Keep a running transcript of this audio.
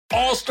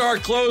All-star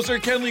closer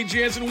Kenley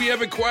Jansen, we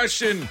have a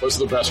question. What's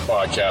the best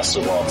podcast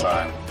of all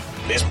time?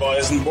 Baseball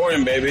isn't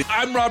boring, baby.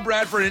 I'm Rob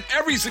Bradford, and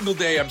every single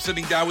day I'm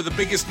sitting down with the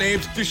biggest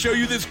names to show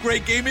you this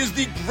great game is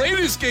the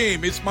greatest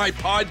game. It's my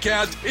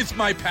podcast. It's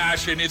my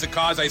passion. It's a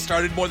cause I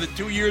started more than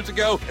 2 years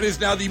ago and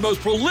is now the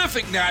most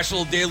prolific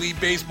national daily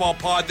baseball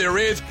pod there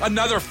is.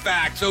 Another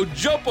fact. So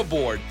jump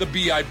aboard the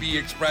BIB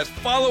Express.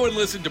 Follow and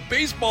listen to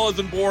Baseball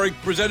Isn't Boring,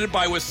 presented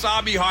by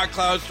Wasabi Hot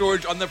Cloud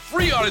Storage on the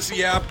free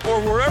Odyssey app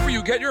or wherever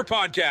you get your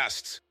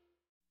podcasts.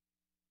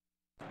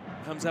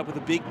 Comes up with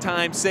a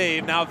big-time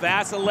save. Now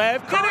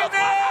Vasilev. Get in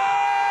there!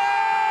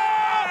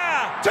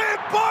 Tim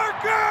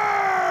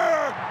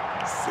Parker!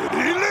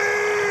 City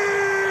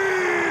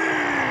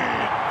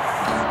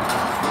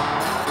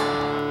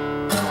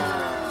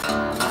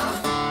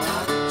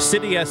leads!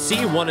 City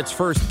SC won its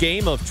first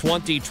game of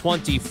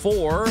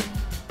 2024.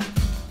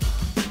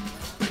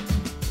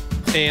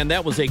 And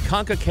that was a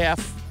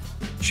CONCACAF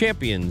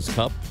Champions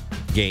Cup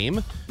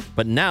game.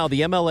 But now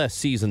the MLS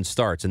season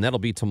starts, and that'll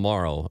be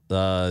tomorrow.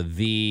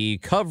 The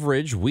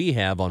coverage we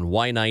have on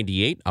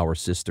Y98, our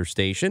sister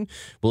station,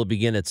 will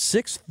begin at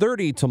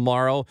 6:30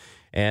 tomorrow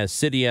as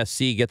City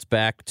SC gets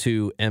back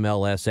to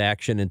MLS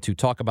action. And to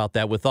talk about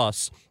that with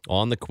us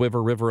on the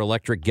Quiver River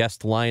Electric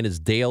guest line is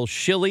Dale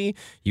Schilly.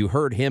 You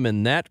heard him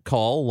in that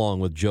call along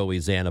with Joey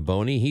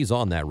Zanaboni. He's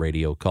on that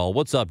radio call.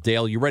 What's up,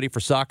 Dale? You ready for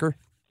soccer?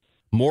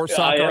 More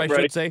soccer, I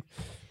should say.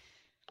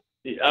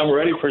 I'm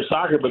ready for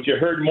soccer, but you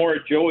heard more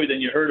of Joey than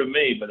you heard of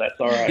me, but that's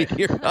all right.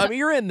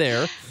 You're in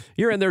there.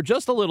 You're in there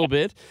just a little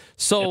bit.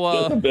 So,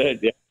 just a bit,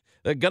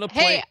 yeah. Gonna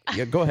play. Hey,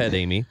 yeah, go ahead,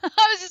 Amy.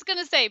 I was just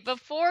gonna say,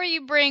 before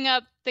you bring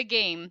up the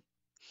game,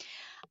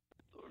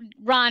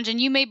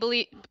 Ranjan, you may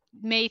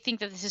think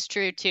that this is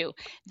true too.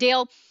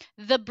 Dale,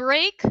 the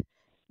break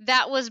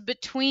that was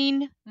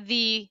between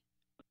the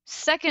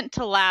second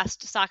to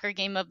last soccer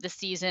game of the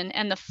season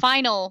and the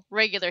final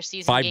regular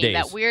season 5 game, days.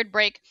 that weird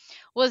break,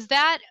 was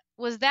that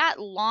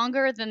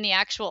longer than the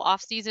actual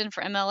off season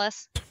for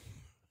MLS?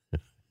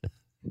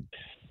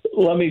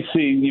 Let me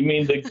see. You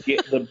mean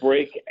the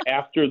break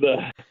after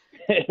the?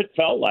 It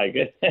felt like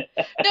it.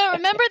 No,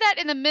 remember that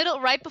in the middle,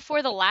 right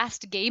before the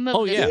last game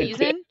of the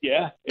season?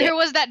 Yeah. There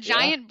was that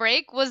giant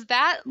break. Was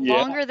that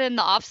longer than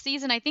the off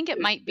season? I think it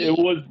might be. It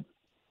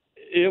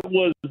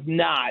was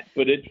not,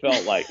 but it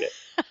felt like it.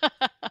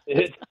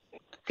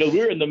 Because we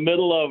were in the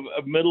middle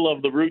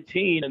of the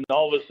routine, and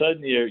all of a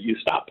sudden you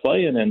stop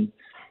playing, and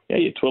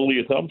you twiddle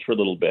your thumbs for a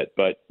little bit.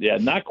 But yeah,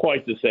 not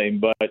quite the same,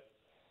 but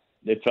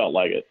it felt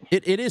like it.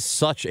 It is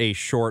such a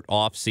short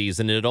off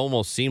season. It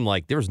almost seemed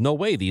like there's no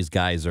way these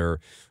guys are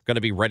going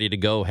to be ready to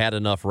go, had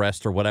enough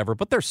rest or whatever.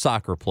 But they're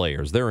soccer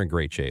players. They're in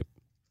great shape.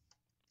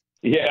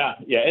 Yeah.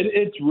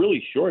 It's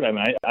really short. I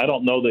mean, I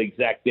don't know the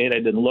exact date. I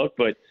didn't look,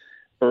 but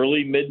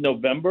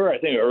mid-November. I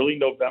think early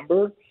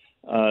November.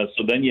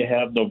 So then you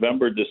have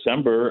November,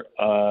 December.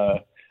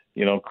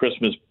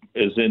 Christmas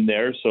is in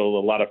there, so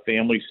a lot of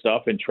family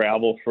stuff and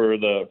travel for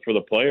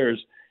the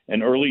players.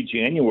 And early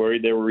January,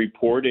 they were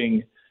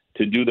reporting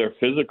to do their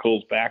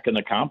physicals back in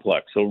the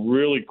complex. So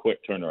really quick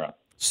turnaround.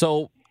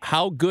 So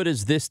how good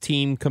is this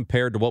team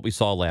compared to what we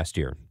saw last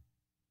year?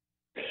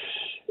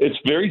 It's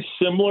very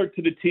similar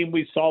to the team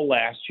we saw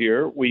last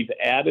year. We've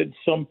added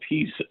some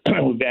pieces.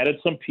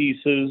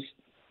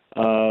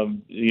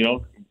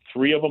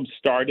 Three of them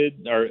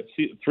started, or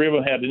three of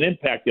them had an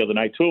impact the other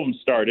night. Two of them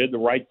started. The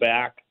right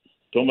back,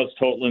 Thomas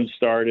Totland,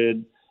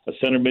 started. A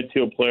center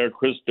midfield player,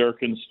 Chris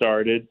Durkin,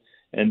 started.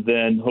 And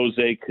then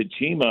Jose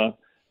Kojima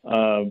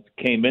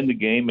came in the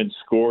game and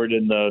scored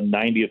in the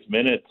 90th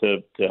minute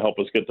to help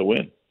us get the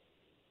win.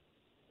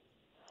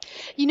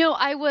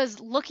 I was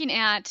looking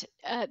at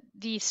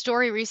the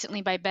story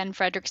recently by Ben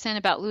Fredrickson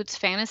about Lutz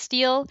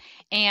Pfannenstiel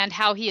and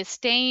how he is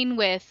staying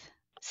with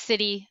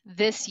City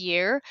this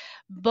year,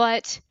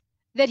 but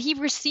that he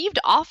received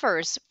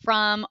offers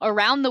from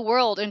around the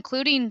world,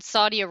 including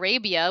Saudi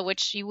Arabia,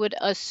 which you would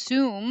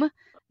assume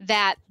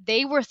that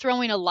they were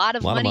throwing a lot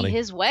of money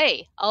his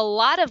way. A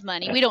lot of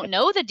money. We don't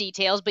know the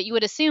details, but you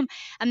would assume.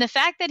 And the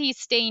fact that he's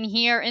staying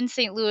here in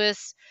St.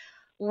 Louis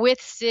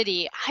with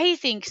City, I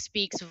think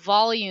speaks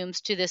volumes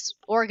to this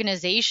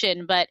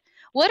organization. But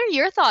what are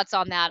your thoughts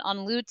on that, on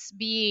Lutz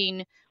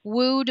being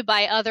wooed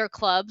by other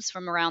clubs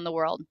from around the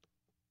world?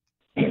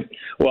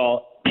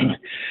 Well,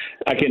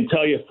 I can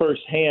tell you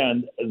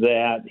firsthand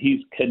that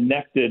he's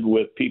connected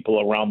with people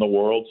around the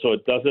world, so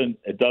it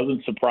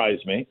doesn't surprise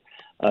me.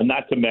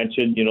 Not to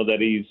mention, that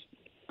he's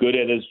good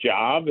at his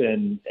job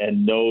and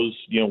knows,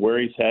 where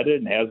he's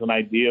headed and has an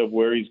idea of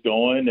where he's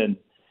going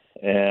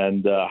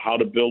and how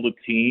to build a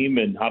team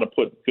and how to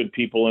put good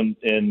people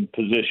in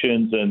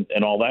positions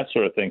and all that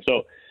sort of thing.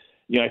 So,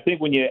 I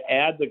think when you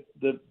add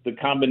the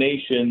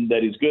combination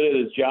that he's good at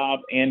his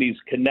job and he's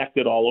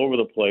connected all over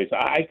the place,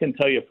 I can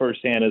tell you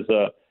firsthand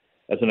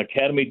as an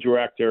academy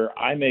director,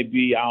 I may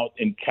be out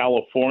in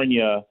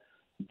California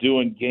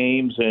doing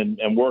games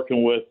and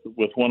working with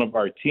one of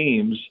our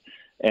teams,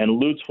 and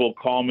Lutz will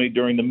call me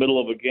during the middle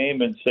of a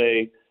game and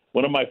say,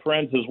 one of my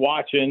friends is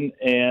watching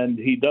and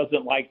he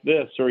doesn't like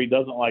this or he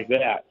doesn't like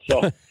that.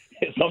 So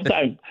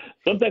sometimes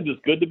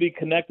it's good to be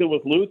connected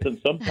with Lutz, and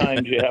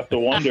sometimes you have to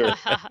wonder,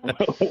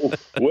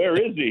 where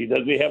is he?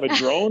 Does he have a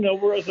drone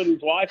over us that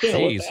he's watching?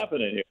 Or what's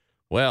happening here?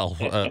 Well,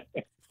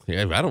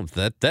 I don't.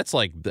 That's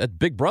like that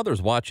Big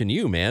Brother's watching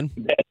you, man.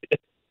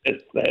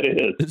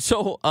 That is.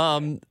 So,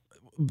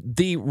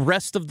 the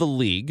rest of the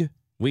league,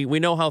 we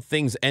know how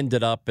things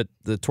ended up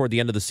toward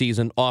the end of the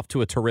season. Off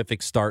to a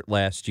terrific start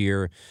last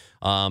year.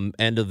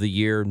 End of the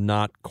year,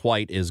 not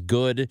quite as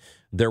good.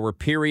 There were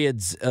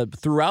periods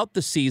throughout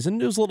the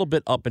season. It was a little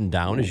bit up and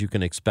down, as you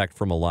can expect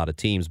from a lot of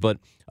teams. But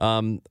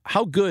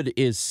how good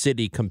is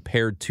City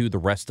compared to the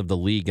rest of the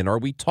league? And are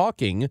we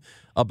talking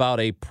about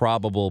a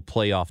probable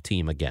playoff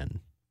team again?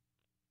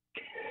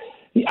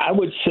 Yeah, I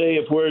would say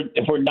if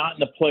we're not in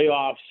the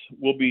playoffs,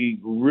 we'll be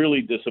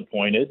really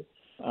disappointed.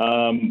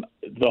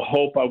 The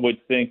hope, I would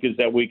think, is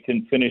that we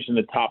can finish in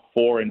the top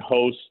four and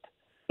host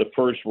the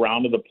first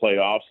round of the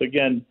playoffs.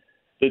 Again,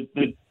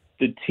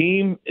 the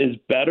team is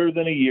better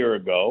than a year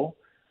ago.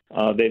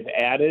 They've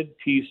added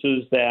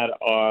pieces that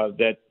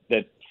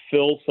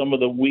fill some of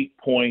the weak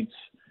points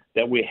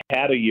that we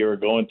had a year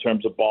ago in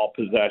terms of ball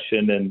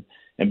possession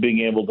and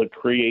being able to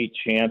create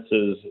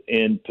chances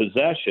in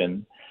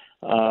possession.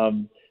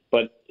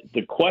 But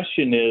the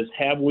question is,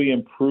 have we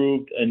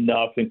improved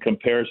enough in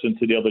comparison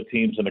to the other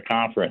teams in the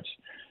conference?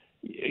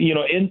 You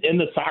know, in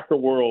the soccer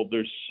world,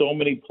 there's so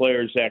many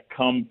players that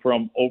come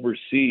from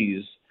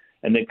overseas,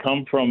 and they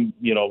come from,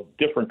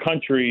 different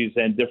countries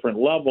and different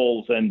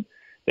levels, and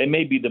they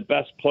may be the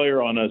best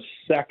player on a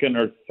second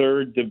or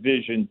third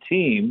division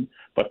team,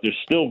 but they're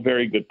still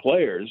very good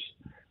players.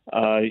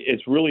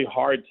 It's really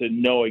hard to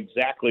know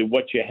exactly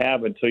what you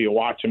have until you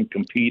watch them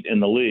compete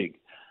in the league.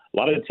 A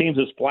lot of the teams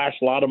have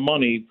splashed a lot of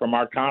money from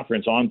our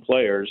conference on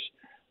players,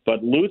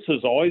 but Lutz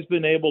has always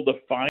been able to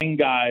find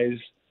guys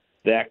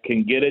that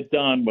can get it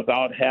done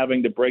without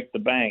having to break the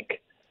bank.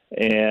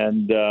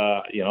 And,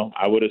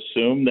 I would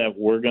assume that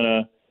we're going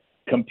to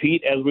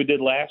compete as we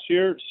did last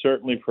year,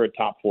 certainly for a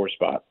top four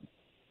spot.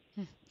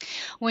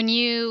 When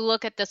you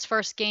look at this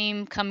first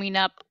game coming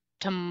up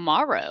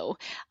tomorrow,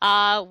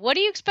 what do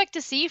you expect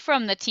to see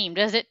from the team?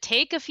 Does it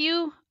take a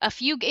few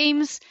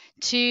games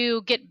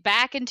to get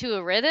back into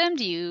a rhythm?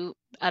 Do you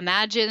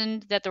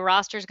imagine that the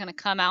roster is going to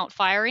come out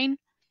firing?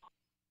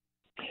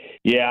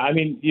 Yeah, I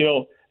mean,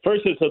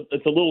 first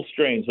it's a little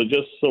strange. So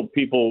just so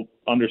people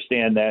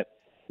understand that,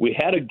 we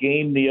had a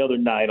game the other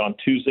night on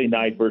Tuesday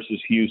night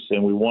versus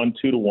Houston. We won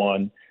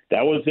 2-1.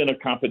 That was in a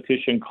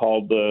competition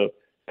called the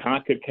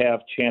CONCACAF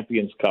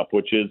Champions Cup,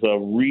 which is a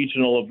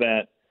regional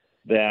event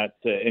that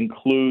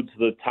includes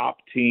the top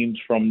teams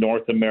from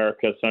North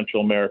America,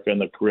 Central America,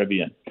 and the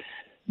Caribbean.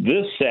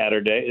 This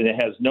Saturday, and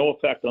it has no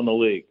effect on the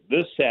league,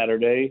 this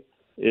Saturday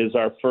is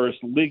our first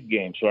league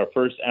game, so our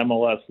first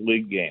MLS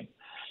league game.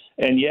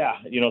 And, yeah,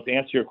 to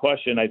answer your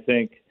question, I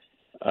think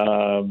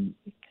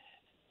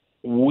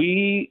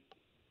we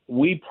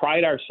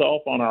pride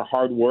ourselves on our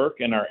hard work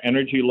and our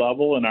energy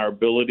level and our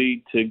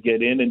ability to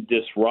get in and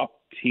disrupt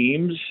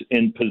teams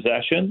in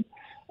possession.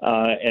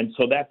 And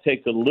so that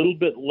takes a little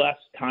bit less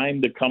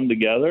time to come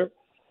together.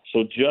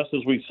 So just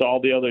as we saw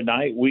the other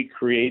night, we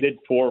created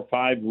 4 or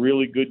 5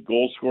 really good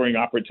goal-scoring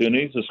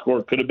opportunities. The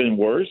score could have been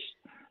worse,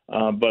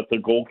 but the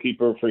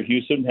goalkeeper for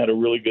Houston had a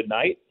really good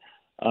night.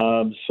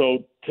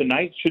 So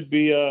tonight should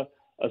be a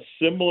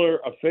similar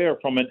affair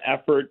from an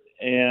effort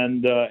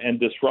and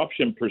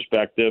disruption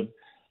perspective.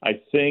 I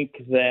think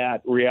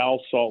that Real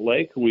Salt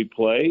Lake, who we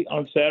play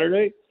on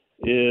Saturday,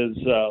 is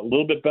a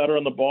little bit better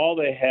on the ball.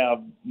 They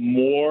have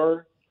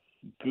more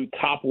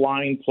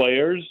top-line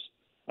players.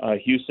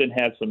 Houston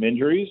had some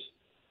injuries.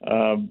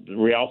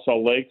 Real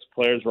Salt Lake's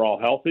players are all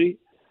healthy.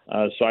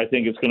 So I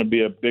think it's going to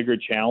be a bigger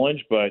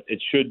challenge, but it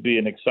should be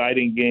an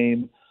exciting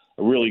game,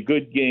 a really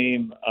good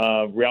game.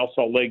 Real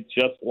Salt Lake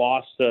just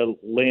lost to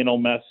Lionel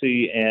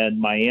Messi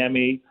and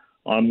Miami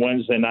on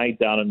Wednesday night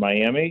down in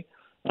Miami.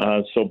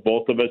 So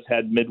both of us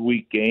had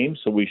midweek games,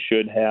 so we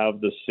should have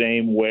the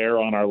same wear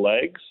on our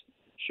legs.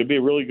 Should be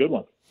a really good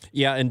one.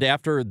 Yeah, and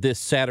after this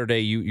Saturday,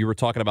 you were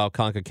talking about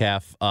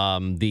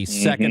CONCACAF. The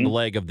second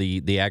leg of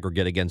the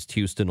aggregate against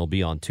Houston will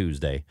be on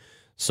Tuesday.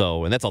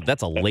 So, and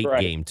that's a late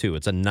game too.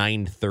 It's a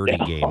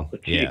 9:30 game.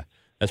 Yeah,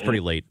 that's pretty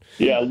late.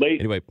 Yeah, late.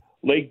 Anyway,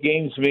 late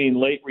games mean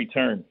late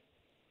return.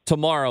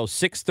 Tomorrow,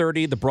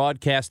 6:30, the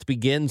broadcast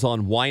begins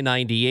on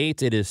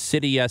Y98. It is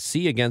City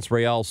SC against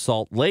Real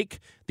Salt Lake.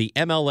 The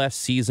MLS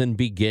season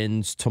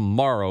begins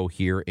tomorrow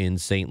here in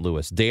St.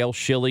 Louis. Dale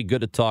Schilly,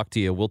 good to talk to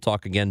you. We'll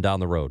talk again down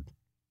the road.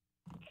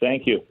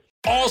 Thank you.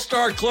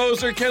 All-star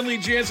closer Kenley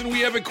Jansen,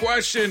 we have a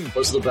question.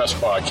 What's the best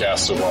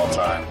podcast of all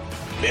time?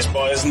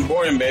 Baseball isn't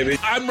boring, baby.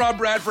 I'm Rob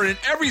Bradford, and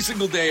every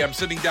single day I'm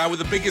sitting down with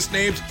the biggest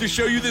names to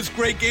show you this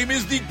great game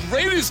is the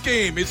greatest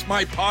game. It's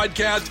my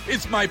podcast.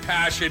 It's my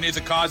passion. It's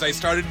a cause I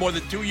started more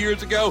than 2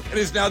 years ago and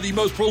is now the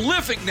most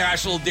prolific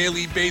national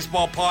daily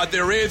baseball pod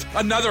there is.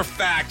 Another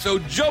fact, so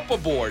jump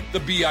aboard the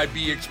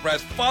BIB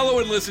Express. Follow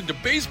and listen to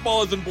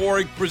Baseball Isn't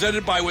Boring,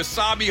 presented by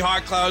Wasabi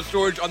Hot Cloud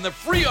Storage on the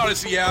free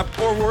Odyssey app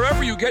or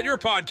wherever you get your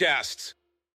podcasts.